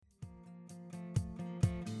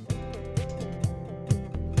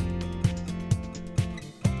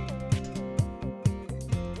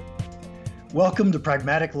Welcome to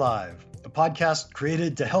Pragmatic Live, a podcast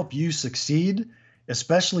created to help you succeed,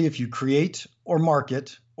 especially if you create or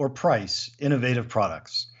market or price innovative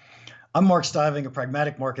products. I'm Mark Stiving, a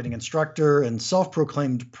pragmatic marketing instructor and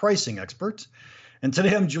self-proclaimed pricing expert. And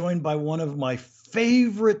today I'm joined by one of my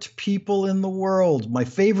favorite people in the world, my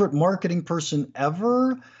favorite marketing person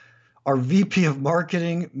ever, our VP of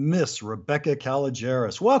Marketing, Miss Rebecca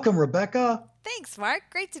Kalogeris. Welcome, Rebecca. Thanks, Mark.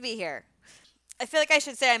 Great to be here. I feel like I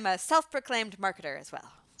should say I'm a self-proclaimed marketer as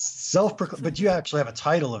well. Self-proclaimed, but you actually have a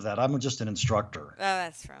title of that. I'm just an instructor. Oh,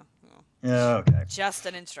 that's true. Yeah, okay. Just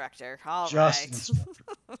an instructor. All Just right. an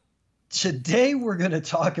instructor. Today, we're going to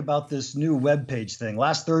talk about this new webpage thing.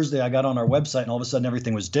 Last Thursday, I got on our website, and all of a sudden,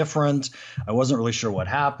 everything was different. I wasn't really sure what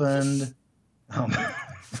happened.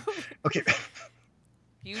 Okay.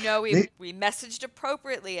 You know, we messaged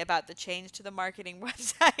appropriately about the change to the marketing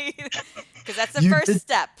website because that's the first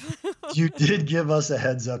step. You did give us a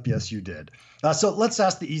heads up. Yes, you did. So let's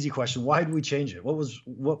ask the easy question. Why did we change it?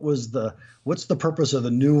 What's the purpose of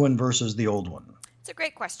the new one versus the old one? It's a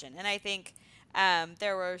great question. And I think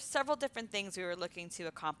there were several different things we were looking to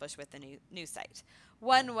accomplish with the new site.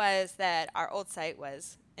 One was that our old site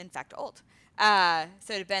was, in fact, old.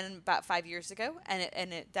 So it had been about 5 years ago,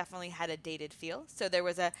 and it definitely had a dated feel. So there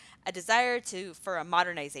was a desire for a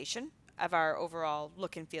modernization of our overall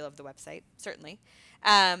look and feel of the website, certainly.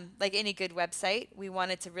 Like any good website, we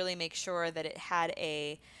wanted to really make sure that it had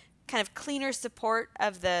a kind of cleaner support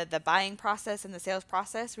of the buying process and the sales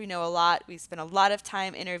process. We know a lot. We spent a lot of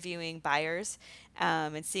time interviewing buyers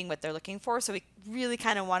and seeing what they're looking for. So we really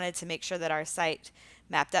kind of wanted to make sure that our site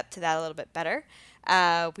mapped up to that a little bit better.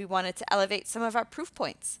 We wanted to elevate some of our proof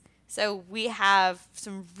points. So we have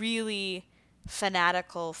some really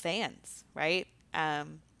fanatical fans, right?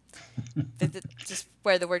 Just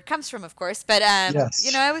where the word comes from, of course. But, yes.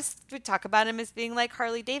 You know, we talk about them as being like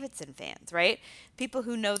Harley Davidson fans, right? People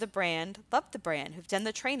who know the brand, love the brand, who've done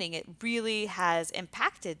the training. It really has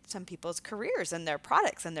impacted some people's careers and their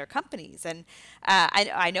products and their companies. And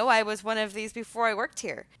I know I was one of these before I worked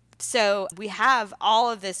here. So we have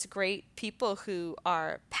all of this great people who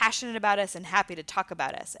are passionate about us and happy to talk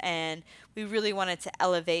about us. And we really wanted to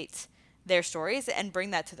elevate their stories and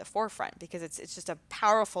bring that to the forefront because it's just a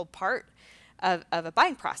powerful part of a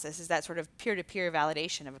buying process, is that sort of peer-to-peer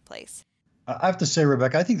validation of a place. I have to say,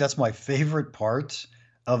 Rebecca, I think that's my favorite part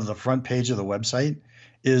of the front page of the website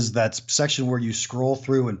is that section where you scroll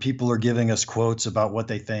through and people are giving us quotes about what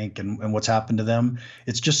they think and what's happened to them.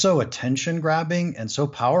 It's just so attention grabbing and so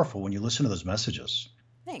powerful when you listen to those messages.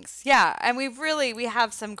 Thanks. Yeah. And we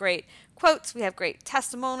have some great quotes. We have great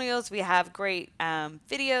testimonials. We have great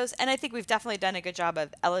videos. And I think we've definitely done a good job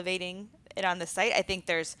of elevating it on the site. I think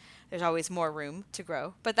there's always more room to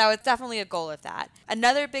grow, but that was definitely a goal of that.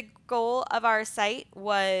 Another big goal of our site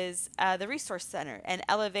was the resource center and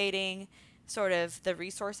elevating sort of the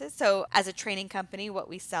resources. So as a training company, what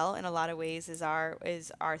we sell in a lot of ways is our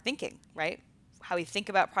thinking, right? How we think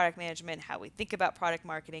about product management, how we think about product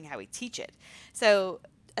marketing, how we teach it. So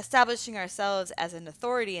establishing ourselves as an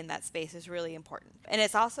authority in that space is really important. And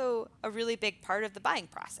it's also a really big part of the buying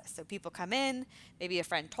process. So people come in, maybe a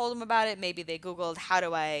friend told them about it, maybe they Googled, how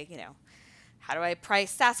do I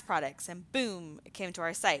price SaaS products? And boom, it came to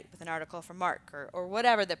our site with an article from Mark or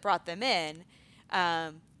whatever that brought them in.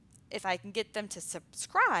 If I can get them to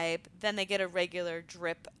subscribe, then they get a regular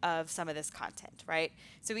drip of some of this content, right?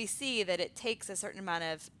 So we see that it takes a certain amount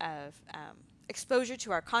of exposure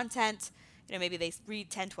to our content. You know, maybe they read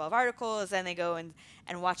 10, 12 articles, then they go and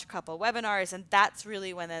watch a couple webinars, and that's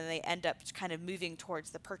really when then they end up kind of moving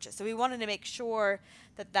towards the purchase. So we wanted to make sure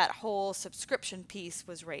that whole subscription piece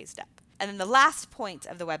was raised up. And then the last point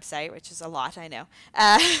of the website, which is a lot, I know,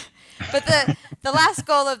 but the last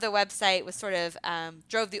goal of the website was sort of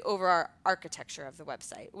drove the overall architecture of the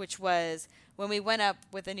website, which was when we went up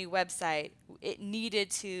with a new website, it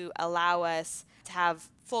needed to allow us to have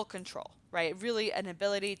full control, right? Really an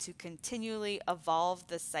ability to continually evolve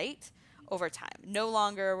the site over time. No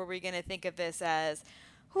longer were we going to think of this as,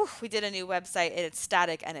 we did a new website and it's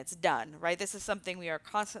static and it's done, right? This is something we are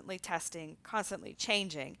constantly testing, constantly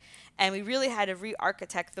changing. And we really had to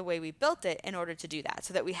re-architect the way we built it in order to do that.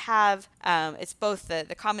 So that we have, it's both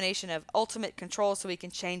the combination of ultimate control so we can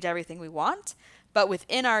change everything we want, but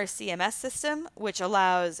within our CMS system, which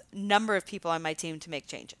allows a number of people on my team to make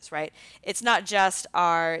changes, right? It's not just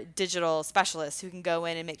our digital specialists who can go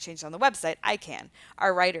in and make changes on the website. I can.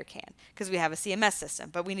 Our writer can, because we have a CMS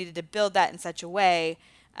system. But we needed to build that in such a way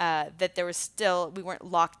that we weren't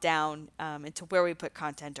locked down into where we put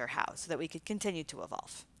content or how, so that we could continue to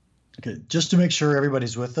evolve. Okay, just to make sure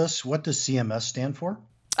everybody's with us, what does CMS stand for?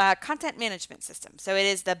 Content management system. So it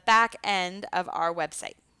is the back end of our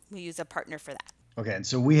website. We use a partner for that. Okay, and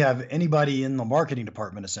so we have anybody in the marketing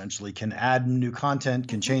department essentially can add new content,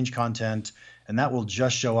 can change content, and that will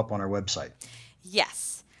just show up on our website.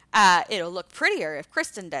 Yes. It'll look prettier if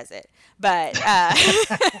Kristen does it, but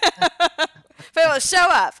but it'll show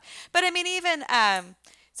up. But I mean, even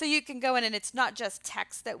so you can go in and it's not just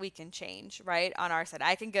text that we can change, right? On our side,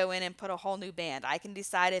 I can go in and put a whole new band. I can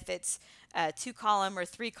decide if it's 2 column or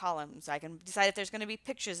 3 columns. I can decide if there's going to be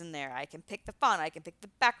pictures in there. I can pick the font. I can pick the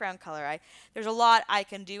background color. There's a lot I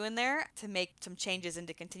can do in there to make some changes and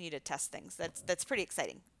to continue to test things. That's pretty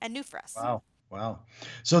exciting and new for us. Wow.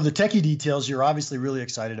 So the techie details you're obviously really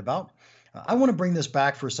excited about. I want to bring this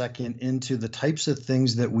back for a second into the types of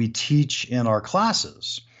things that we teach in our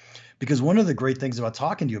classes. Because one of the great things about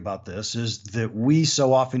talking to you about this is that we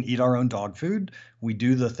so often eat our own dog food. We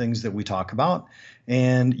do the things that we talk about.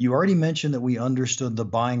 And you already mentioned that we understood the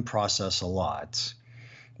buying process a lot.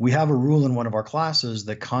 We have a rule in one of our classes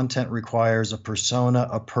that content requires a persona,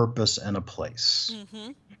 a purpose, and a place.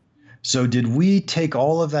 Mm-hmm. So did we take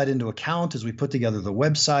all of that into account as we put together the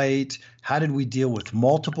website? How did we deal with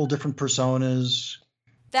multiple different personas?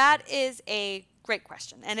 That is a great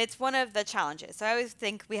question. And it's one of the challenges. So I always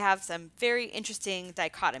think we have some very interesting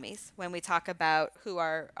dichotomies when we talk about who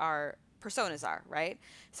our personas are, right?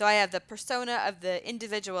 So I have the persona of the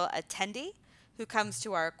individual attendee who comes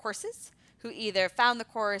to our courses, who either found the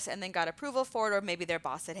course and then got approval for it, or maybe their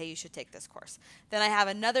boss said, hey, you should take this course. Then I have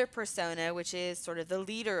another persona, which is sort of the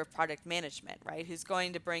leader of product management, right? Who's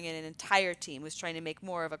going to bring in an entire team, who's trying to make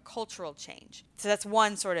more of a cultural change. So that's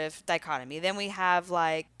one sort of dichotomy. Then we have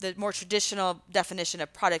like the more traditional definition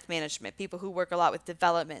of product management, people who work a lot with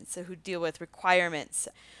development, so who deal with requirements,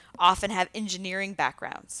 often have engineering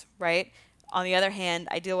backgrounds, right? On the other hand,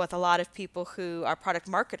 I deal with a lot of people who are product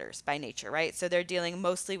marketers by nature, right? So they're dealing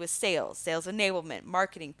mostly with sales enablement,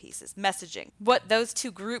 marketing pieces, messaging. What those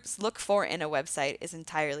two groups look for in a website is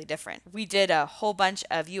entirely different. We did a whole bunch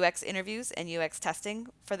of UX interviews and UX testing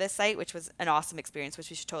for this site, which was an awesome experience, which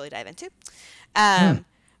we should totally dive into.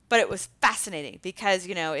 But it was fascinating because,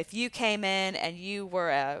 if you came in and you were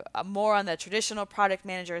a more on the traditional product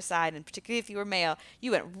manager side, and particularly if you were male,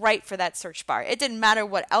 you went right for that search bar. It didn't matter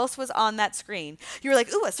what else was on that screen. You were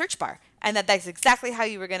like, ooh, a search bar. And that's exactly how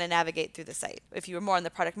you were going to navigate through the site. If you were more on the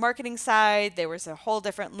product marketing side, there was a whole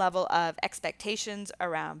different level of expectations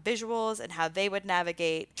around visuals and how they would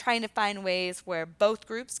navigate, trying to find ways where both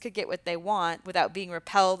groups could get what they want without being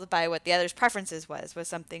repelled by what the other's preferences was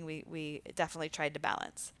something we definitely tried to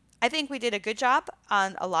balance. I think we did a good job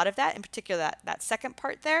on a lot of that, in particular that second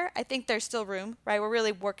part there. I think there's still room, right? We're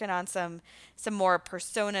really working on some more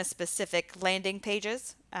persona-specific landing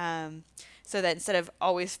pages, so that instead of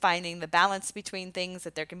always finding the balance between things,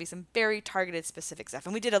 that there can be some very targeted specific stuff.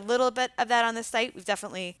 And we did a little bit of that on the site. We've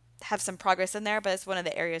definitely have some progress in there, but it's one of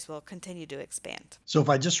the areas we'll continue to expand. So if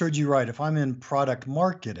I just heard you right, if I'm in product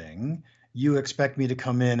marketing, you expect me to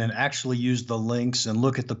come in and actually use the links and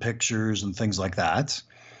look at the pictures and things like that.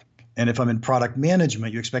 And if I'm in product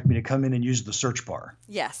management, you expect me to come in and use the search bar.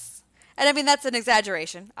 Yes. And I mean, that's an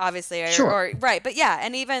exaggeration, obviously. Sure. Right. But yeah,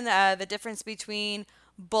 and even the difference between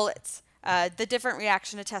bullets, the different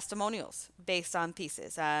reaction to testimonials based on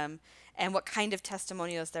pieces, and what kind of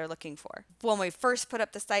testimonials they're looking for. When we first put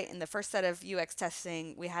up the site in the first set of UX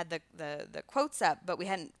testing, we had the quotes up, but we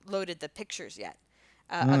hadn't loaded the pictures yet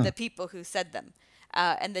of the people who said them.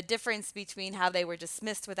 And the difference between how they were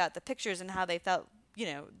dismissed without the pictures and how they felt,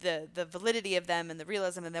 the validity of them and the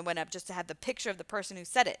realism, and then went up just to have the picture of the person who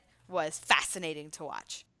said it, was fascinating to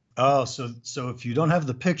watch. Oh, so if you don't have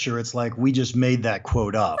the picture, it's like we just made that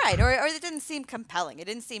quote up. Right, or it didn't seem compelling. It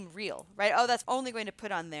didn't seem real, right? Oh, that's only going to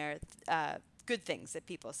put on there good things that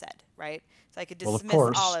people said, right? So I could dismiss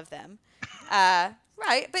all of them.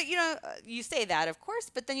 Right, but you say that, of course,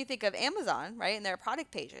 but then you think of Amazon, right, and their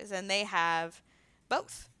product pages, and they have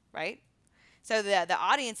both, right? So the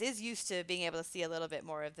audience is used to being able to see a little bit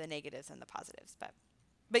more of the negatives and the positives.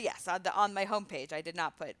 But yes, on my homepage, I did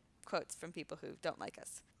not put quotes from people who don't like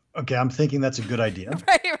us. Okay, I'm thinking that's a good idea.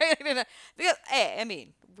 right. Because, I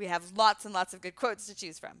mean, we have lots and lots of good quotes to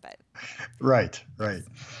choose from, but. Right.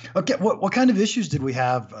 Okay, what kind of issues did we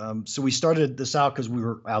have? So we started this out because we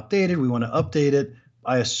were outdated. We want to update it.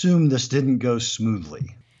 I assume this didn't go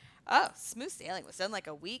smoothly. Oh, smooth sailing. It was done like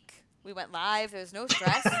a week. We went live. There was no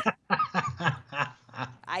stress.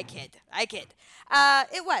 I kid.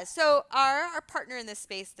 It was. So our partner in this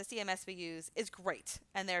space, the CMS we use, is great.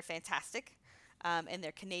 And they're fantastic. And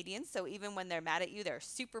they're Canadian. So even when they're mad at you, they're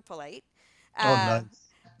super polite. Nice.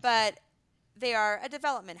 But they are a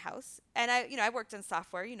development house. And I worked in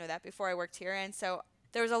software, that, before I worked here. And so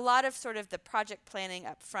there was a lot of sort of the project planning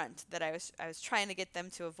up front that I was trying to get them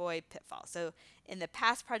to avoid pitfalls. So in the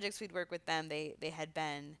past projects we'd worked with them, they had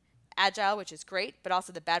been agile, which is great, but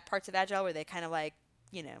also the bad parts of agile where they kind of like,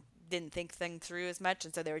 didn't think things through as much.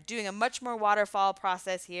 And so they were doing a much more waterfall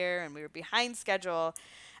process here, and we were behind schedule.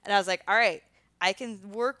 And I was like, all right, I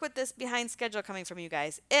can work with this behind schedule coming from you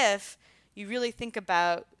guys if you really think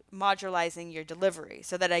about modularizing your delivery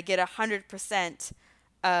so that I get 100%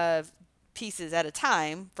 of pieces at a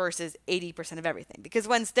time versus 80% of everything. Because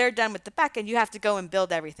once they're done with the backend, you have to go and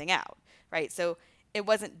build everything out, right? So it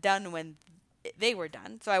wasn't done when they were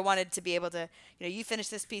done. So I wanted to be able to, you finish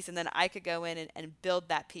this piece and then I could go in and build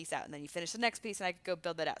that piece out. And then you finish the next piece and I could go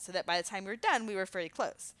build that out. So that by the time we were done, we were fairly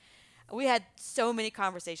close. We had so many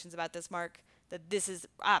conversations about this, Mark, that this is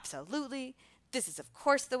of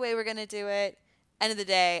course the way we're going to do it. End of the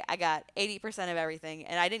day, I got 80% of everything,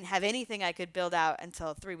 and I didn't have anything I could build out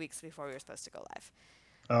until 3 weeks before we were supposed to go live.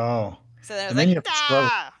 Oh. So then I was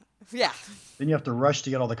like, yeah. Then you have to rush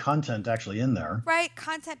to get all the content actually in there. Right,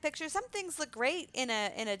 content pictures. Some things look great in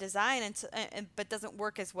a design, but doesn't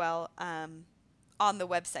work as well on the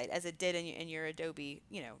website as it did in your Adobe,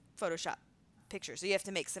 Photoshop picture. So you have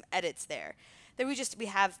to make some edits there. Then we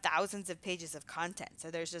have thousands of pages of content,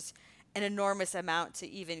 so there's just an enormous amount to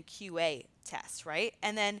even QA test, right?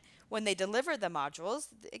 And then when they deliver the modules,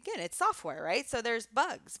 again, it's software, right? So there's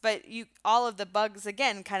bugs, but all of the bugs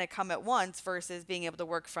again kind of come at once versus being able to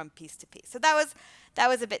work from piece to piece. So that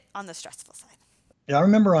was a bit on the stressful side. Yeah, I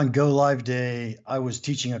remember on Go Live Day, I was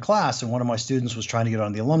teaching a class and one of my students was trying to get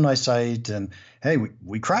on the alumni site and, hey,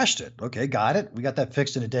 we crashed it. Okay, got it. We got that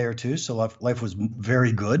fixed in a day or two. So life was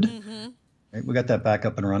very good. Mm-hmm. Right, we got that back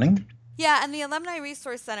up and running. Yeah, and the Alumni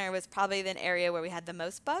Resource Center was probably an area where we had the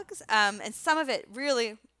most bugs. And some of it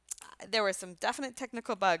really, there were some definite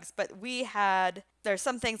technical bugs, but there's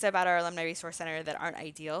some things about our Alumni Resource Center that aren't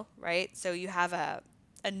ideal, right? So you have a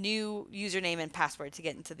new username and password to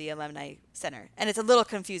get into the Alumni Center. And it's a little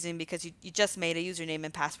confusing because you just made a username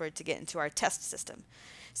and password to get into our test system.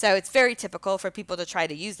 So it's very typical for people to try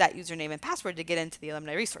to use that username and password to get into the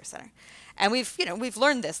Alumni Resource Center. And we've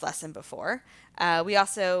learned this lesson before. We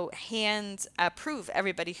also hand approve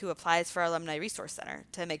everybody who applies for our Alumni Resource Center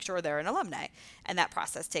to make sure they're an alumni. And that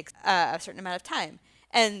process takes a certain amount of time.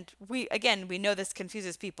 And we know this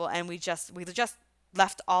confuses people, and we just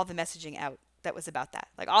left all the messaging out that was about that.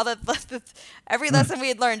 Like every lesson we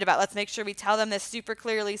had learned about, let's make sure we tell them this super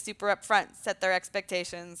clearly, super upfront, set their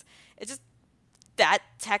expectations. That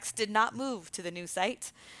text did not move to the new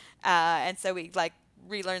site. And so we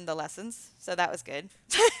relearned the lessons. So that was good.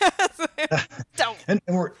 And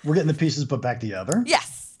we're getting the pieces put back together.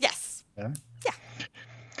 Yes. Yeah. Yeah.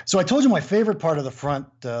 So I told you my favorite part of the front,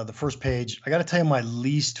 the first page. I got to tell you my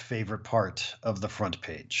least favorite part of the front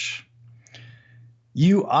page.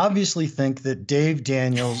 You obviously think that Dave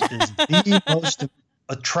Daniels is the most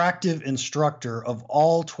attractive instructor of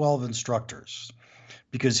all 12 instructors,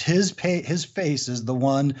 because his face is the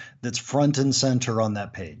one that's front and center on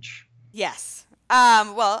that page. Yes.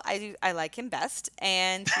 Well, I like him best,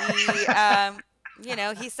 and he,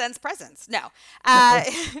 he sends presents. No.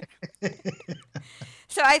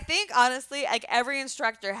 So I think honestly, like every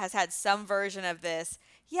instructor has had some version of this.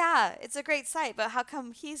 Yeah, it's a great site, but how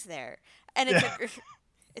come he's there? And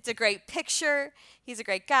it's a great picture. He's a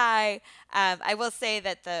great guy. I will say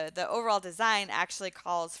that the overall design actually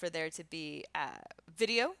calls for there to be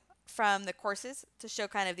video from the courses to show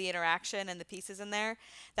kind of the interaction and the pieces in there.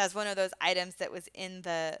 That's one of those items that was in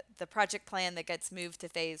the project plan that gets moved to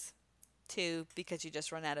phase 2 because you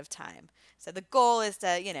just run out of time. So the goal is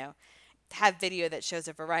to, have video that shows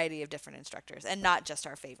a variety of different instructors and not just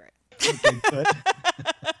our favorite. Okay, good.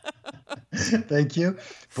 Thank you.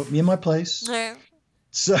 Put me in my place. Yeah.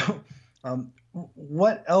 So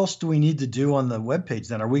what else do we need to do on the webpage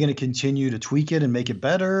then? Are we going to continue to tweak it and make it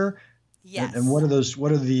better? Yes. And what are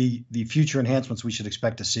the future enhancements we should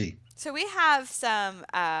expect to see? So we have some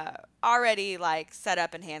already set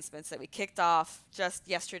up enhancements that we kicked off just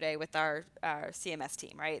yesterday with our CMS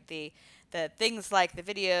team, right? The things like the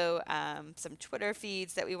video, some Twitter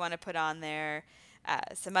feeds that we want to put on there,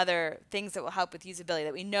 some other things that will help with usability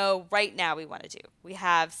that we know right now we want to do. We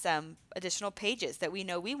have some additional pages that we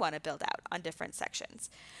know we want to build out on different sections.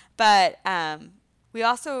 But we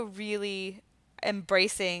also really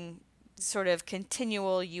embracing sort of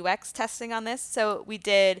continual UX testing on this. So we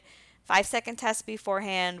did 5-second tests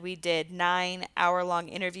beforehand. We did 9-hour-long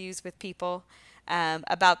interviews with people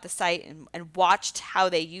about the site and watched how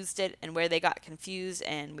they used it and where they got confused.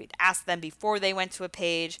 And we'd ask them before they went to a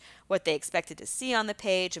page what they expected to see on the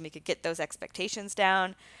page, and we could get those expectations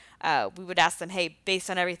down. We would ask them, hey, based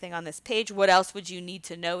on everything on this page, what else would you need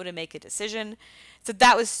to know to make a decision? So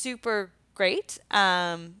that was super great.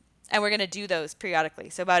 And we're going to do those periodically.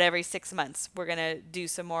 So about every 6 months, we're going to do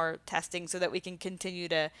some more testing so that we can continue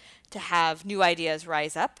to have new ideas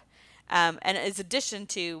rise up. And as addition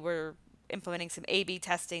to, we're implementing some A/B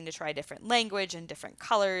testing to try different language and different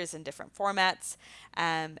colors and different formats,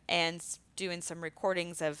 and doing some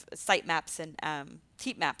recordings of site maps and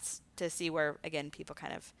heat maps to see where, again, people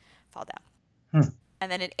kind of fall down.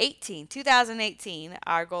 And then in 2018,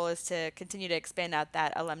 our goal is to continue to expand out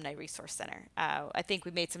that Alumni Resource Center. I think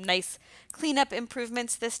we made some nice cleanup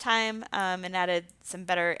improvements this time and added some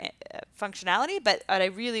better functionality, but I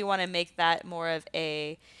really want to make that more of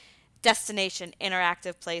a destination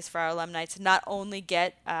interactive place for our alumni to not only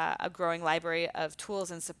get a growing library of tools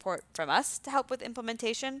and support from us to help with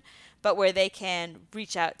implementation, but where they can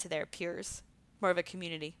reach out to their peers, more of a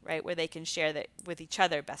community, right, where they can share that with each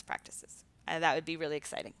other best practices. And that would be really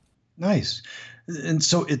exciting. Nice. And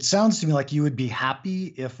so it sounds to me like you would be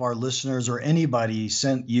happy if our listeners or anybody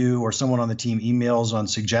sent you or someone on the team emails on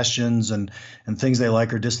suggestions and things they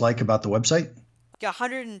like or dislike about the website?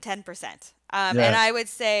 110%. And I would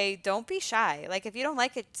say, don't be shy. Like, if you don't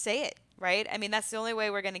like it, say it, right? I mean, that's the only way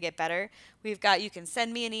we're going to get better. You can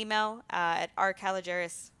send me an email at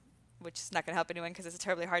rcaligeris, which is not going to help anyone because it's a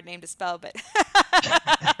terribly hard name to spell, but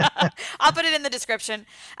I'll put it in the description.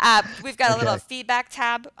 We've got a little feedback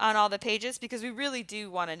tab on all the pages because we really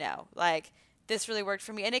do want to know, like, this really worked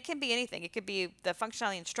for me. And it can be anything. It could be the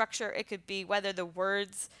functionality and structure. It could be whether the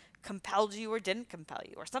words compelled you or didn't compel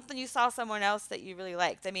you, or something you saw someone else that you really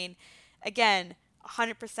liked. I mean, again,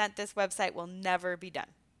 100% this website will never be done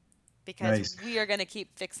because we are going to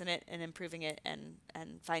keep fixing it and improving it and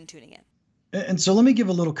fine-tuning it. And so let me give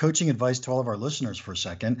a little coaching advice to all of our listeners for a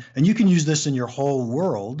second. And you can use this in your whole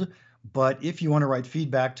world. But if you want to write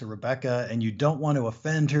feedback to Rebecca and you don't want to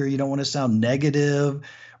offend her, you don't want to sound negative,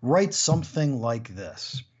 write something like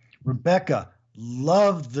this. Rebecca,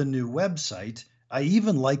 loved the new website. I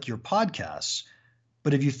even like your podcasts.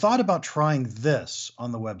 But have you thought about trying this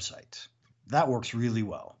on the website? That works really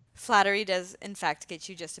well. Flattery does, in fact, get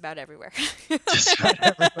you just about everywhere. Just about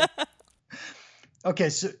everywhere. Okay,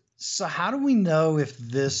 so how do we know if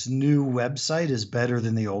this new website is better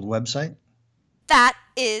than the old website? That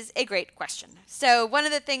is a great question. So one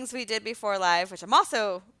of the things we did before live, which I'm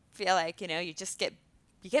also feel like, you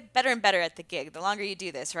get better and better at the gig the longer you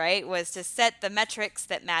do this, right, was to set the metrics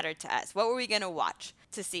that mattered to us. What were we going to watch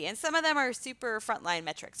to see? And some of them are super frontline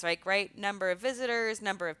metrics, right? Number of visitors,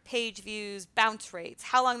 number of page views, bounce rates,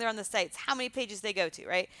 how long they're on the sites, how many pages they go to,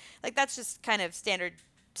 right? Like, that's just kind of standard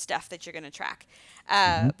stuff that you're going to track.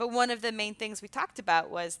 But one of the main things we talked about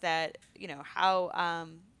was that,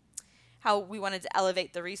 how we wanted to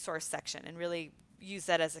elevate the resource section and really use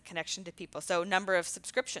that as a connection to people. So number of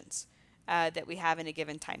subscriptions that we have in a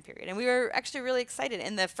given time period. And we were actually really excited.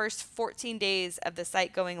 In the first 14 days of the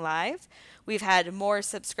site going live, we've had more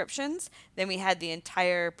subscriptions than we had the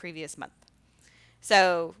entire previous month.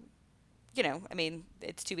 So,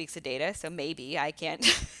 it's 2 weeks of data, so maybe I can't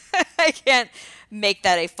I can't make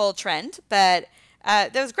that a full trend, but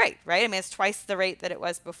that was great, right? I mean, it's twice the rate that it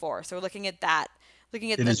was before. So we're looking at that.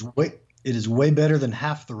 It is way better than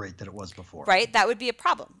half the rate that it was before. Right? That would be a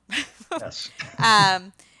problem. Yes.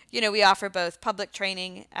 We offer both public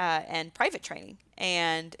training and private training.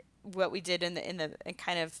 And what we did in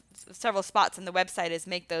kind of several spots on the website is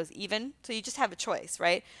make those even. So you just have a choice,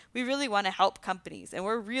 right? We really want to help companies, and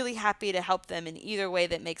we're really happy to help them in either way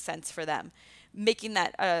that makes sense for them. Making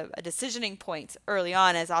that a decisioning point early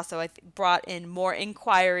on has also brought in more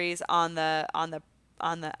inquiries on the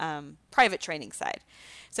private training side.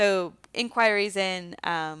 So inquiries in,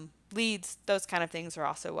 leads, those kind of things are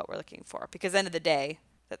also what we're looking for, because at the end of the day,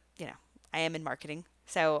 I am in marketing,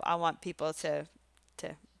 so I want people to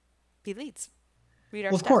be leads. Read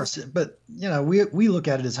our stuff. Of course, but we look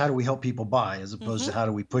at it as how do we help people buy as opposed to how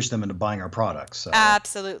do we push them into buying our products. So.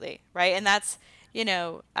 Absolutely, right, and that's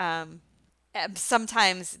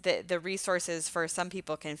sometimes the resources for some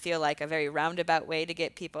people can feel like a very roundabout way to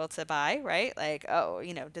get people to buy, right? Like,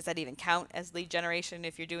 does that even count as lead generation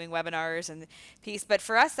if you're doing webinars and piece? But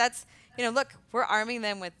for us, that's, look, we're arming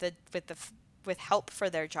them with help for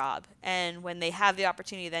their job. And when they have the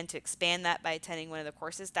opportunity then to expand that by attending one of the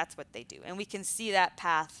courses, that's what they do. And we can see that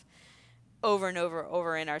path over and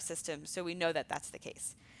over in our system. So we know that that's the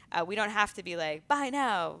case. We don't have to be like, buy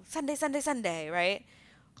now, Sunday, right?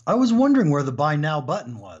 I was wondering where the buy now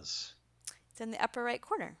button was. It's in the upper right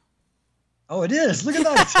corner. Oh, it is. Look at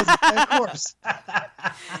that. It says Of course.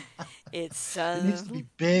 It's It needs to be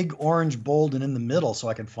big, orange, bold, and in the middle so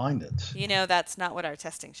I can find it. that's not what our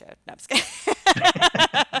testing showed. No, I'm just kidding.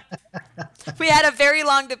 We had a very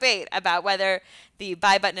long debate about whether the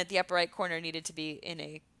buy button at the upper right corner needed to be in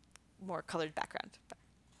a more colored background. But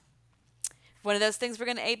one of those things we're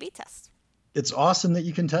going to A/B test. It's awesome that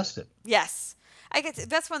you can test it. Yes. I guess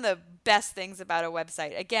that's one of the best things about a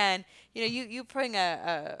website. Again, you bring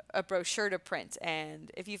a brochure to print,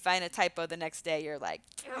 and if you find a typo the next day, you're like,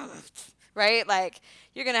 right? Like,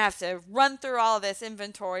 you're going to have to run through all of this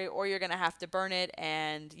inventory, or you're going to have to burn it,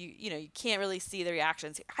 and you can't really see the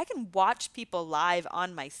reactions. I can watch people live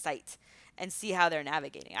on my site and see how they're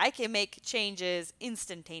navigating. I can make changes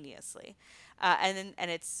instantaneously, and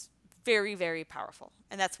it's very, very powerful.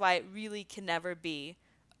 And that's why it really can never be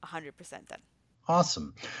 100% done.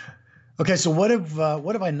 Awesome. Okay, so what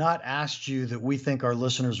have I not asked you that we think our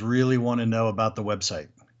listeners really want to know about the website,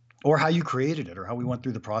 or how you created it, or how we went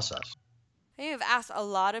through the process? You've asked a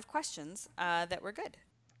lot of questions that were good.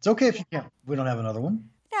 It's okay if you can't. We don't have another one.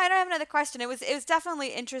 No, I don't have another question. It was definitely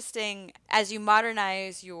interesting as you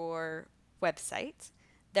modernize your website.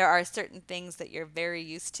 There are certain things that you're very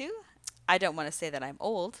used to. I don't want to say that I'm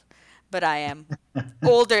old, but I am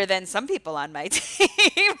older than some people on my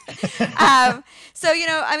team. So,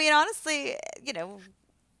 honestly,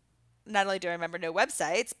 not only do I remember no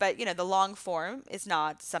websites, but, the long form is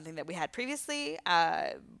not something that we had previously.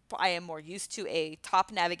 I am more used to a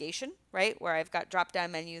top navigation, right, where I've got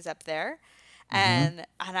drop-down menus up there. And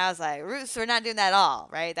I was like, Ruth, we're not doing that at all,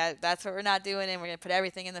 right? That's what we're not doing, and we're going to put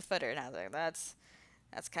everything in the footer. And I was like,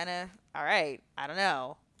 that's kind of, all right, I don't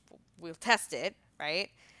know. We'll test it, right?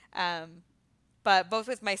 But both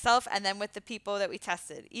with myself and then with the people that we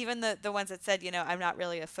tested, even the ones that said, I'm not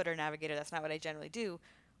really a footer navigator, that's not what I generally do.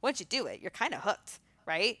 Once you do it, you're kind of hooked,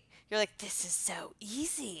 right? You're like, this is so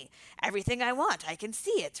easy. Everything I want, I can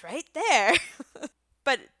see it right there.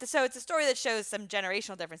 So it's a story that shows some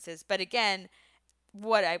generational differences. But again,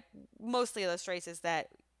 what I mostly illustrates is that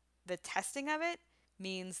the testing of it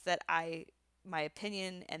means that my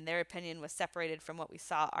opinion and their opinion was separated from what we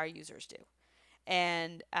saw our users do.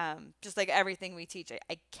 And just like everything we teach,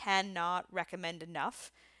 I cannot recommend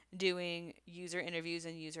enough doing user interviews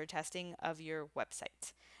and user testing of your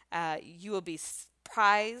website. You will be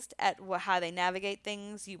surprised at how they navigate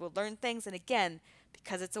things. You will learn things. And again,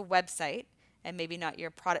 because it's a website and maybe not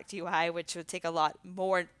your product UI, which would take a lot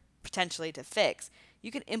more potentially to fix,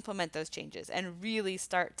 you can implement those changes and really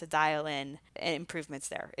start to dial in improvements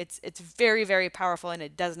there. It's very, very powerful, and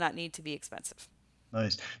it does not need to be expensive.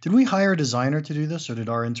 Nice. Did we hire a designer to do this, or did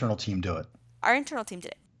our internal team do it? Our internal team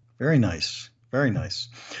did it. Very nice. Very nice.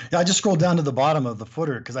 Yeah, I just scrolled down to the bottom of the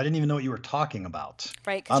footer because I didn't even know what you were talking about.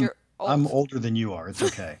 Right, because you're old. I'm older than you are. It's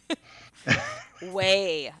okay.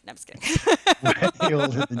 Way. No, I'm just kidding. Way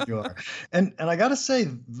older than you are. And I got to say,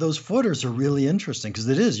 those footers are really interesting because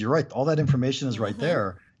it is. You're right. All that information is right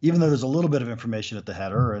there, even though there's a little bit of information at the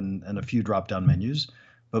header and a few drop-down menus.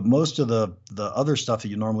 But most of the other stuff that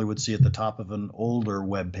you normally would see at the top of an older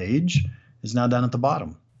web page is now down at the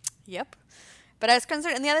bottom. Yep. But I was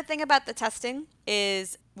concerned. And the other thing about the testing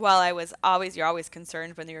is, while you're always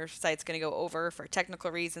concerned when your site's going to go over for technical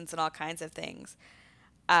reasons and all kinds of things.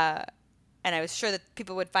 And I was sure that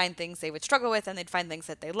people would find things they would struggle with and they'd find things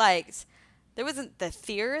that they liked. There wasn't the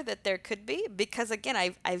fear that there could be because,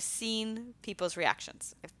 again, I've seen people's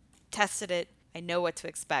reactions. I've tested it. I know what to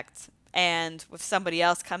expect. And if somebody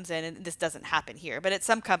else comes in, and this doesn't happen here, but at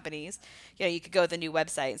some companies, you could go to the new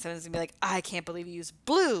website and someone's going to be like, I can't believe you used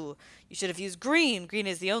blue. You should have used green. Green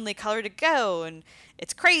is the only color to go, and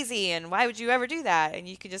it's crazy, and why would you ever do that? And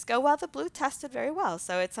you could just go, well, the blue tested very well.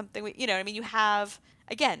 So it's something, you have,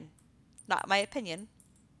 again, not my opinion,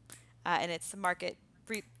 and it's the market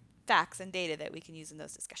facts and data that we can use in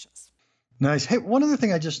those discussions. Nice. Hey, one other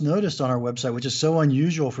thing I just noticed on our website, which is so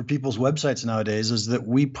unusual for people's websites nowadays, is that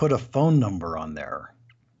we put a phone number on there.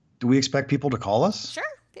 Do we expect people to call us? Sure.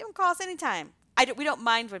 People can call us anytime. We don't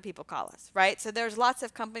mind when people call us, right? So there's lots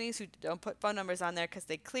of companies who don't put phone numbers on there because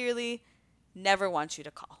they clearly never want you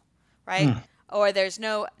to call, right? Or there's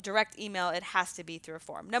no direct email. It has to be through a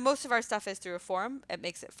form. Now, most of our stuff is through a form. It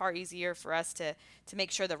makes it far easier for us to make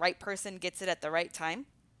sure the right person gets it at the right time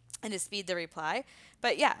and to speed the reply.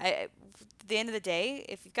 But yeah, at the end of the day,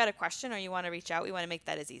 if you've got a question or you want to reach out, we want to make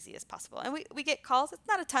that as easy as possible. And we get calls. It's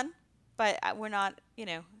not a ton, but we're not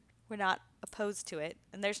opposed to it.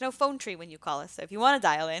 And there's no phone tree when you call us. So if you want to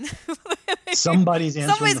dial in, somebody's going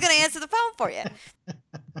to answer the phone for you.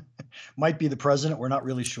 Might be the president. We're not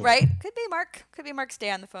really sure. Right. Could be Mark. Could be Mark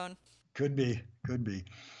Stay on the phone. Could be.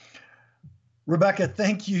 Rebecca,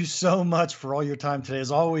 thank you so much for all your time today.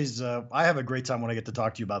 As always, I have a great time when I get to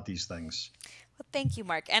talk to you about these things. Well, thank you,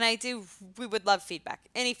 Mark. And we would love feedback.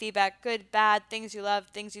 Any feedback, good, bad, things you love,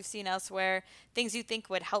 things you've seen elsewhere, things you think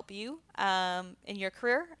would help you in your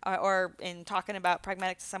career or in talking about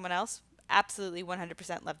Pragmatic to someone else. Absolutely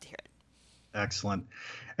 100% love to hear it. Excellent.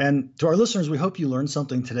 And to our listeners, we hope you learned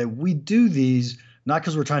something today. We do these not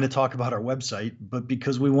because we're trying to talk about our website, but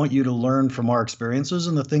because we want you to learn from our experiences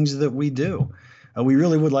and the things that we do. We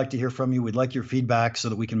really would like to hear from you. We'd like your feedback so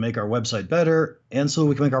that we can make our website better and so that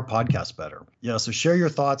we can make our podcast better. Yeah, so share your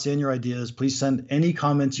thoughts and your ideas. Please send any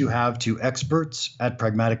comments you have to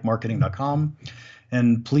experts@pragmaticmarketing.com.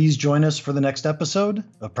 And please join us for the next episode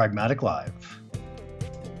of Pragmatic Live.